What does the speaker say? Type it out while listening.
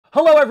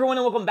Hello everyone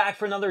and welcome back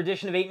for another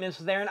edition of 8 Minutes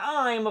with Aaron.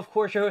 I am of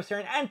course your host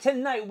Aaron, and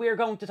tonight we are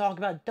going to talk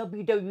about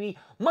WWE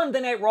Monday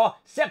Night Raw,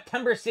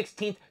 September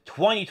 16th,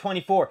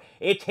 2024.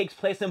 It takes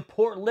place in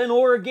Portland,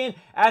 Oregon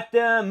at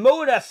the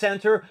Moda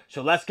Center,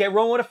 so let's get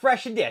rolling with a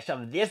fresh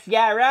edition of this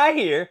guy right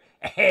here,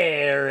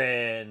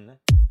 Aaron.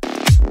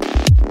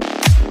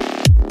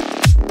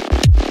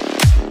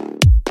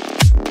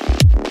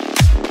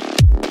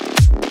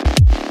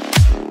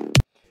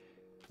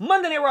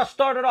 Monday Night Raw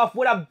started off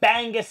with a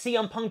bang as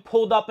CM Punk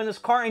pulled up in his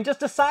car and just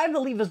decided to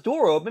leave his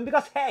door open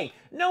because, hey,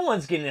 no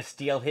one's gonna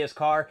steal his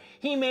car.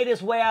 He made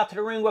his way out to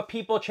the ring with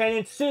people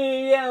chanting,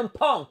 CM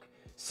Punk!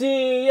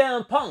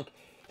 CM Punk!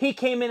 He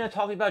came in and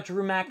talked about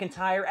Drew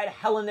McIntyre at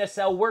Hell in a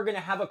Cell. We're gonna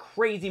have a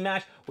crazy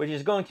match, which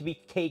is going to be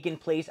taking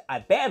place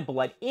at Bad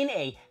Blood in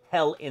a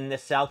Hell in the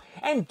Cell.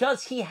 And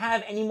does he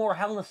have any more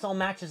Hell in a Cell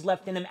matches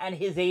left in him at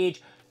his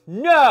age?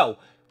 No!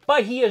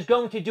 But he is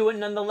going to do it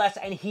nonetheless,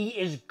 and he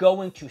is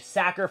going to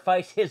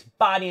sacrifice his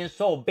body and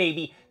soul,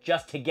 baby,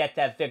 just to get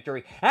that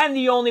victory. And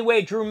the only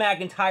way Drew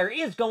McIntyre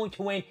is going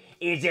to win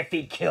is if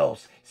he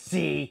kills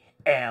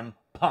CM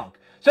Punk.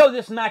 So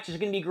this match is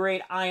going to be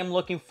great. I am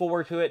looking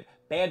forward to it.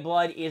 Bad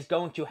Blood is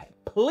going to,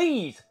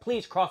 please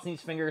cross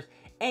these fingers,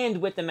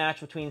 end with the match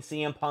between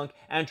CM Punk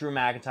and Drew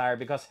McIntyre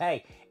because,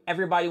 hey,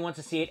 everybody wants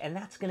to see it, and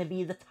that's going to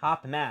be the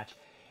top match.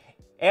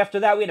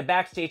 After that, we had a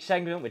backstage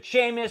segment with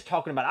Sheamus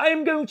talking about, I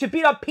am going to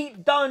beat up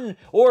Pete Dunne,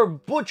 or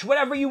Butch,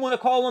 whatever you want to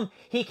call him.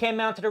 He came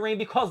out to the ring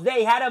because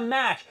they had a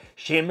match.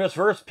 Sheamus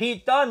versus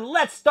Pete Dunne.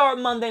 Let's start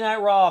Monday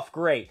Night Raw off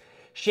great.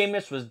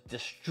 Sheamus was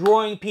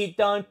destroying Pete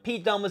Dunne.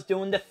 Pete Dunne was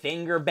doing the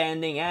finger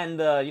bending and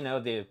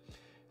the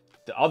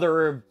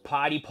other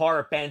body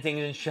part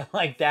bending and shit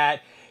like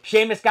that.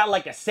 Sheamus got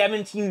like a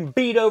 17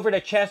 beat over the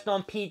chest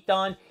on Pete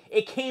Dunne.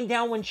 It came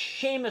down when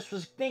Sheamus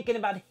was thinking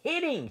about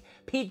hitting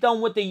Pete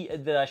Dunne with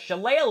the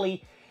shillelagh,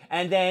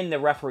 and then the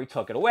referee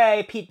took it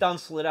away. Pete Dunne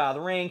slid out of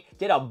the ring,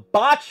 did a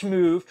botch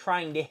move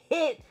trying to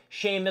hit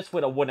Sheamus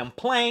with a wooden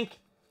plank.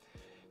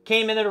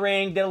 Came into the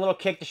ring, did a little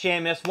kick to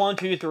Sheamus. 1,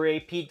 2, 3.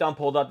 Pete Dunne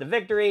pulled up the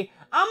victory.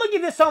 I'm going to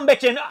give this some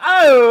bitch an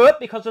oh,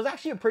 because it was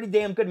actually a pretty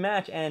damn good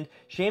match, and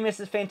Sheamus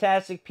is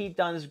fantastic. Pete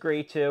Dunne is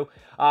great, too.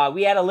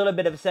 We had a little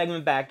bit of a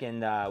segment back in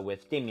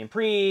with Damian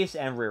Priest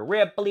and Rhea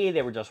Ripley.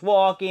 They were just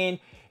walking.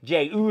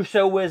 Jey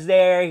Uso was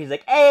there. He's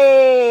like,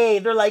 hey!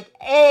 They're like,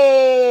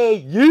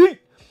 hey! Yeet!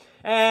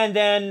 And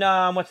then,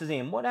 what's his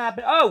name? What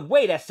happened? Oh,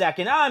 wait a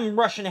second. I'm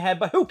rushing ahead,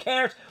 but who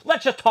cares?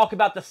 Let's just talk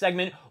about the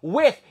segment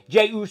with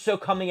Jey Uso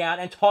coming out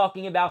and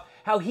talking about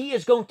how he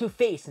is going to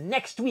face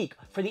next week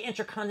for the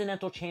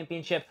Intercontinental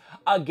Championship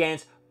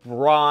against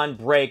Bron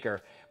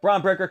Breakker.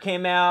 Bron Breakker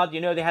came out. You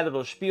know, they had a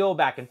little spiel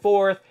back and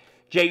forth.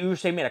 Jey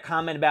Uso made a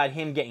comment about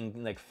him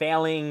getting,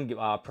 failing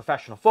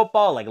professional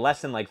football,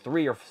 less than,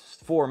 3 or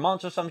 4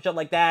 months or some shit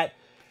like that.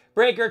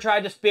 Breakker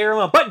tried to spear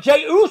him, but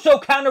Jey Uso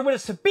countered with a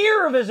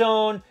spear of his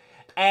own,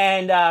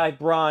 and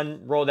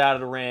Braun rolled out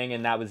of the ring,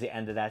 and that was the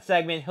end of that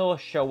segment. He'll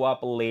show up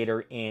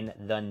later in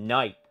the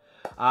night.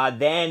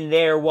 Then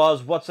there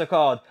was, what's it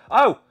called?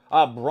 Oh,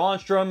 Braun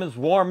Strowman's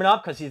warming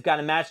up because he's got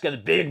a match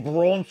against Big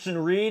Bronson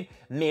Reed.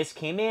 Miz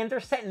came in.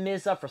 They're setting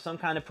Miz up for some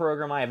kind of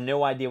program. I have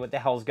no idea what the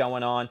hell's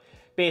going on.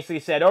 Basically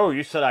said, oh,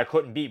 you said I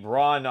couldn't beat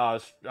Braun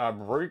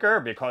Breakker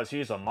because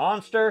he's a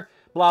monster.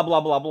 Blah,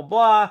 blah, blah, blah,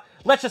 blah.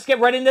 Let's just get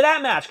right into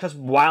that match because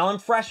while I'm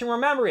fresh and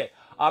remember it.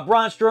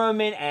 Braun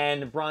Strowman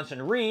and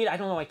Bronson Reed, I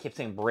don't know why I keep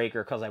saying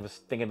Breakker because I was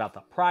thinking about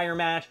the prior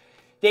match.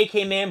 They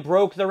came in,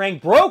 broke the ring,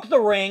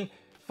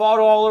 fought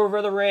all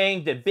over the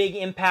ring, did big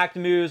impact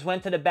moves,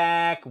 went to the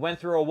back, went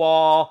through a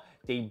wall.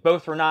 They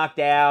both were knocked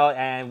out,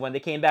 and when they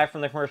came back from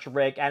the commercial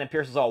break, Adam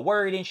Pearce was all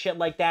worried and shit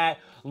like that.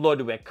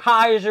 Ludwig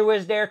Kaiser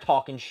was there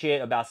talking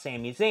shit about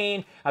Sami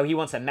Zayn, how he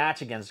wants a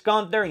match against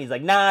Gunther, and he's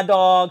like, nah,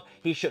 dog,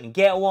 he shouldn't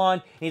get one.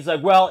 And he's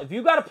like, well, if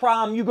you got a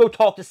problem, you go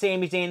talk to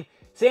Sami Zayn.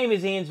 Sami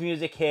Zayn's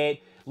music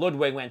hit.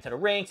 Ludwig went to the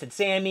ring, said,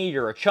 Sammy,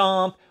 you're a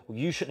chump.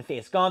 You shouldn't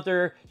face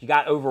Gunther. You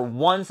got over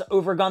once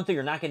over Gunther.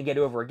 You're not going to get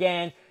over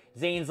again.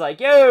 Zayn's like,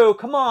 yo,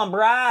 come on,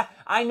 brah.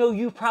 I know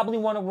you probably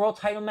want a world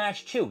title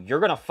match, too. You're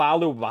going to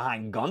follow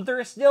behind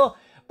Gunther still?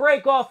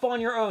 Break off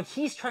on your own.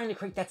 He's trying to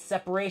create that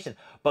separation.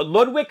 But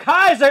Ludwig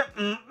Kaiser,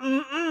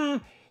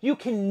 you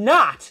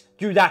cannot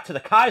do that to the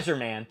Kaiser,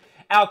 man.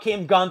 Out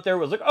came Gunther,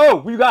 was like,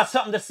 oh, you got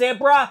something to say,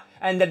 brah?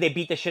 And then they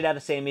beat the shit out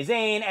of Sami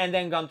Zayn, and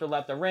then Gunther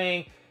left the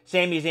ring.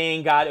 Sami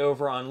Zayn got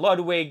over on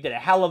Ludwig, did a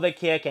hell of a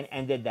kick, and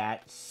ended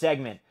that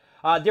segment.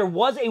 There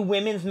was a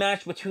women's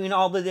match between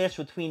all of this,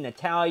 between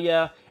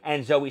Natalya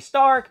and Zoe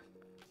Stark,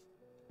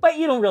 but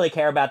you don't really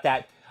care about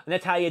that.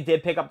 Natalya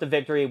did pick up the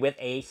victory with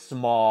a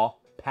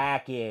small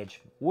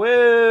package.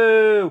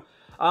 Woo!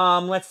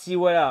 Let's see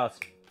what else.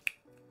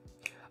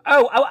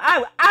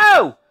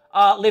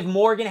 Liv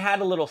Morgan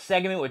had a little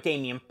segment with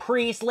Damian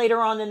Priest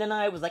later on in the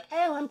night. It was like,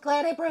 oh, I'm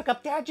glad I broke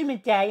up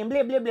Judgment Day, and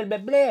blah, blah, blah, blah,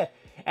 blah.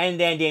 And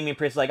then Damian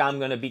Priest is like, I'm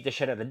going to beat the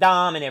shit out of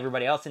Dom and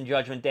everybody else in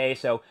Judgment Day.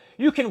 So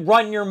you can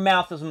run your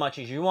mouth as much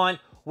as you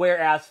want.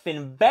 Whereas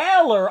Finn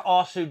Balor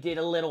also did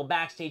a little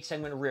backstage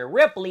segment with Rhea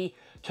Ripley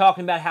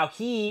talking about how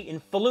he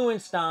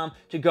influenced them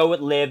to go with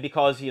Liv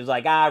because he was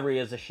like,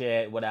 Rhea's a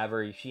shit,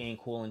 whatever, she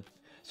ain't cool, and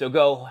so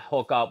go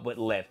hook up with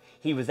Liv.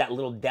 He was that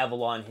little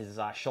devil on his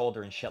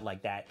shoulder and shit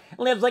like that. And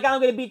Liv's like, I'm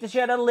going to beat the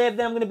shit out of Liv,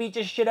 then I'm going to beat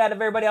the shit out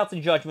of everybody else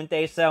in Judgment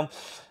Day. So,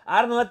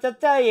 I don't know what to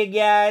tell you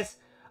guys.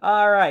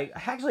 Alright,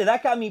 actually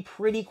that got me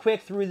pretty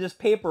quick through this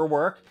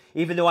paperwork,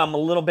 even though I'm a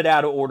little bit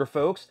out of order,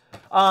 folks.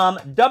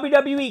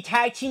 WWE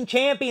Tag Team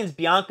Champions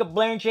Bianca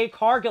Belair and Jade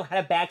Cargill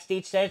had a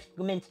backstage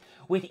segment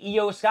with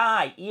Io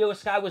Sky. Io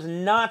Sky was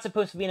not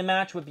supposed to be in a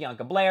match with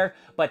Bianca Belair,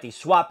 but they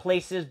swapped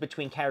places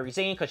between Kairi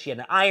Sane because she had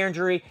an eye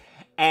injury.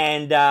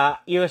 And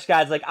Io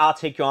Sky's like, I'll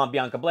take you on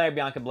Bianca Belair.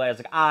 Bianca Belair's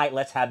like, all right,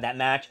 let's have that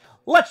match.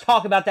 Let's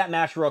talk about that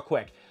match real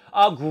quick.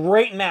 A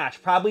great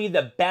match. Probably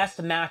the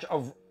best match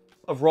of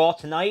Raw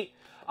tonight.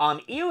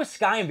 Io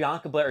Sky and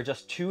Bianca Belair are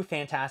just two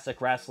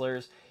fantastic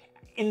wrestlers.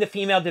 In the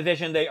female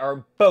division, they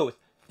are both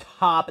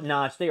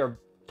top-notch. They are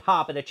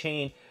top of the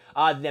chain.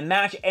 The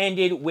match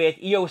ended with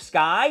Io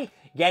Sky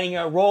getting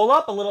a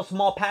roll-up, a little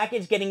small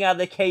package, getting out of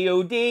the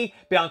KOD.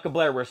 Bianca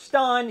Belair was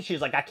stunned. She's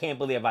like, I can't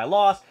believe I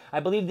lost. I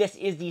believe this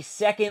is the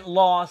second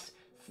loss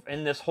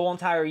in this whole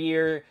entire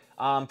year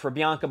for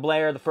Bianca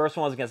Belair. The first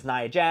one was against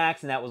Nia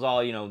Jax, and that was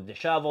all,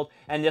 disheveled.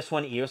 And this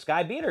one, Io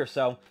Sky beat her.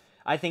 So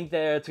I think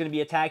that it's going to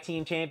be a tag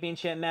team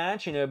championship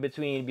match,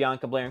 between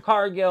Bianca Belair and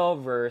Cargill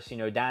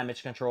versus,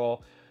 Damage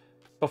Control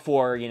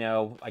before,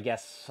 I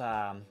guess,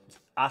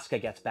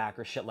 Asuka gets back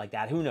or shit like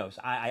that. Who knows?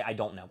 I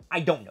don't know.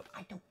 I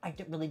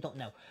really don't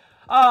know.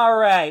 All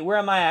right, where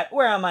am I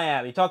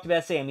at? We talked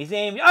about Sami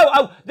Zayn.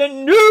 Oh, the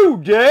New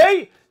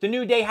Day! The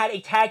New Day had a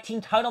tag team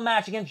title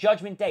match against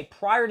Judgment Day.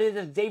 Prior to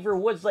this, Xavier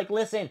Woods like,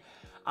 listen,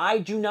 I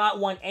do not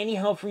want any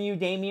help from you,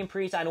 Damian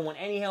Priest. I don't want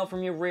any help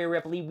from you, Rhea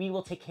Ripley. We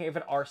will take care of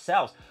it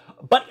ourselves.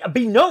 But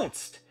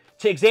beknownst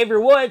to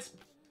Xavier Woods,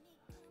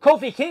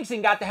 Kofi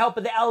Kingston got the help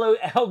of the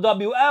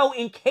LWO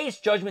in case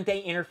Judgment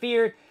Day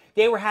interfered.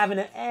 They were having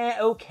an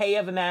okay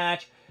of a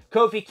match.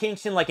 Kofi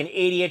Kingston, like an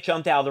idiot,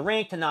 jumped out of the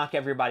ring to knock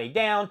everybody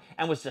down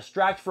and was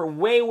distracted for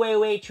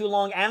way too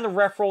long. And the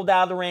ref rolled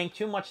out of the ring.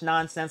 Too much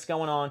nonsense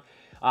going on.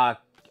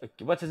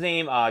 What's his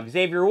name?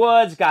 Xavier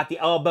Woods got the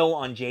elbow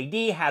on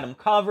JD, had him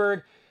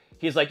covered.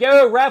 He's like,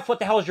 yo, ref, what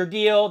the hell's your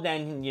deal?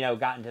 Then,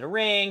 got into the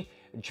ring.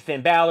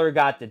 Finn Balor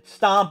got the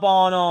stomp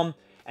on him.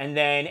 And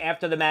then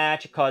after the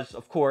match, because,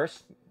 of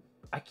course,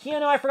 I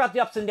forgot the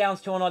ups and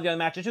downs too on all the other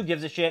matches. Who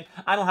gives a shit?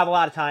 I don't have a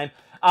lot of time.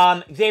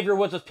 Xavier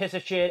Woods was pissed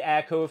as shit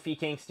at Kofi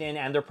Kingston,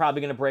 and they're probably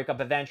going to break up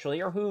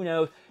eventually, or who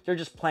knows, they're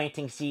just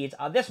planting seeds.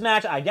 This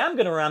match, I am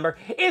going to remember,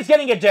 is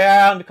getting it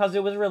down, because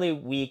it was really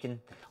weak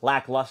and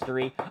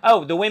lacklustery.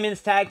 Oh, the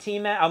women's tag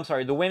team match,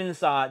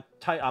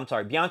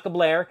 Bianca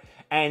Belair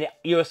and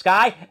Io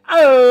Sky,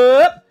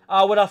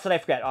 what else did I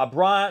forget?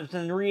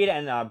 Bronson Reed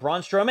and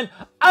Braun Strowman,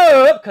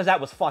 because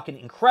that was fucking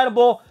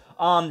incredible.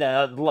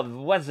 Natalia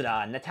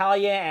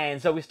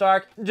and Zoe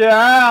Stark,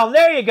 down,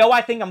 there you go,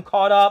 I think I'm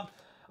caught up.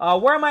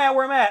 Where am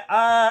I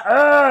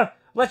at?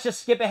 Let's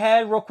just skip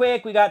ahead real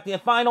quick. We got the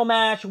final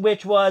match,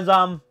 which was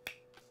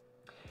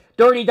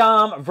Dirty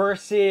Dom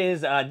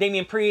versus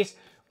Damian Priest.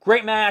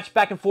 Great match,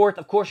 back and forth.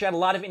 Of course, you had a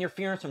lot of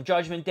interference from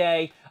Judgment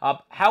Day.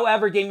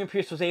 However, Damian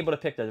Priest was able to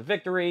pick the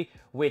victory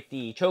with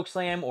the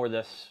chokeslam, or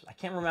this, I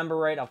can't remember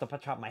right off the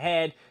top of my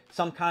head.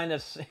 Some kind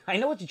of, I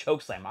know it's a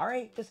chokeslam, all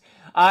right?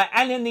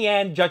 And in the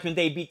end, Judgment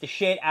Day beat the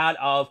shit out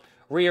of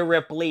Rhea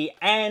Ripley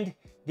and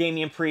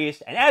Damian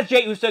Priest. And as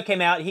Jey Uso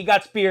came out, he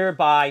got speared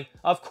by,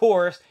 of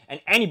course, and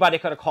anybody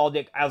could have called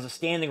it as a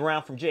standing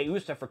around from Jey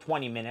Uso for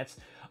 20 minutes,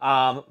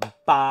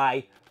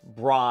 by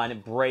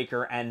Braun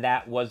Breaker. And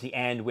that was the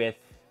end with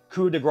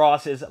coup de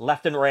graces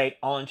left and right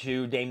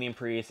onto Damian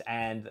Priest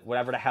and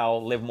whatever the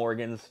hell Liv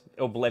Morgan's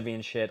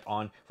Oblivion shit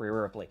on Rhea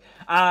Ripley.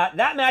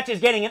 That match is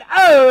getting an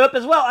up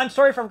as well. I'm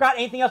sorry if I forgot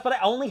anything else, but I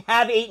only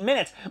have 8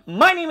 minutes.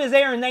 My name is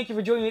Aaron. Thank you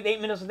for joining me with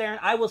 8 Minutes with Aaron.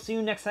 I will see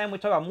you next time. We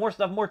talk about more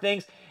stuff, more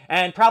things,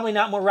 and probably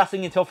not more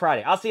wrestling until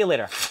Friday. I'll see you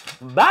later.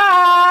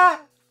 Bye!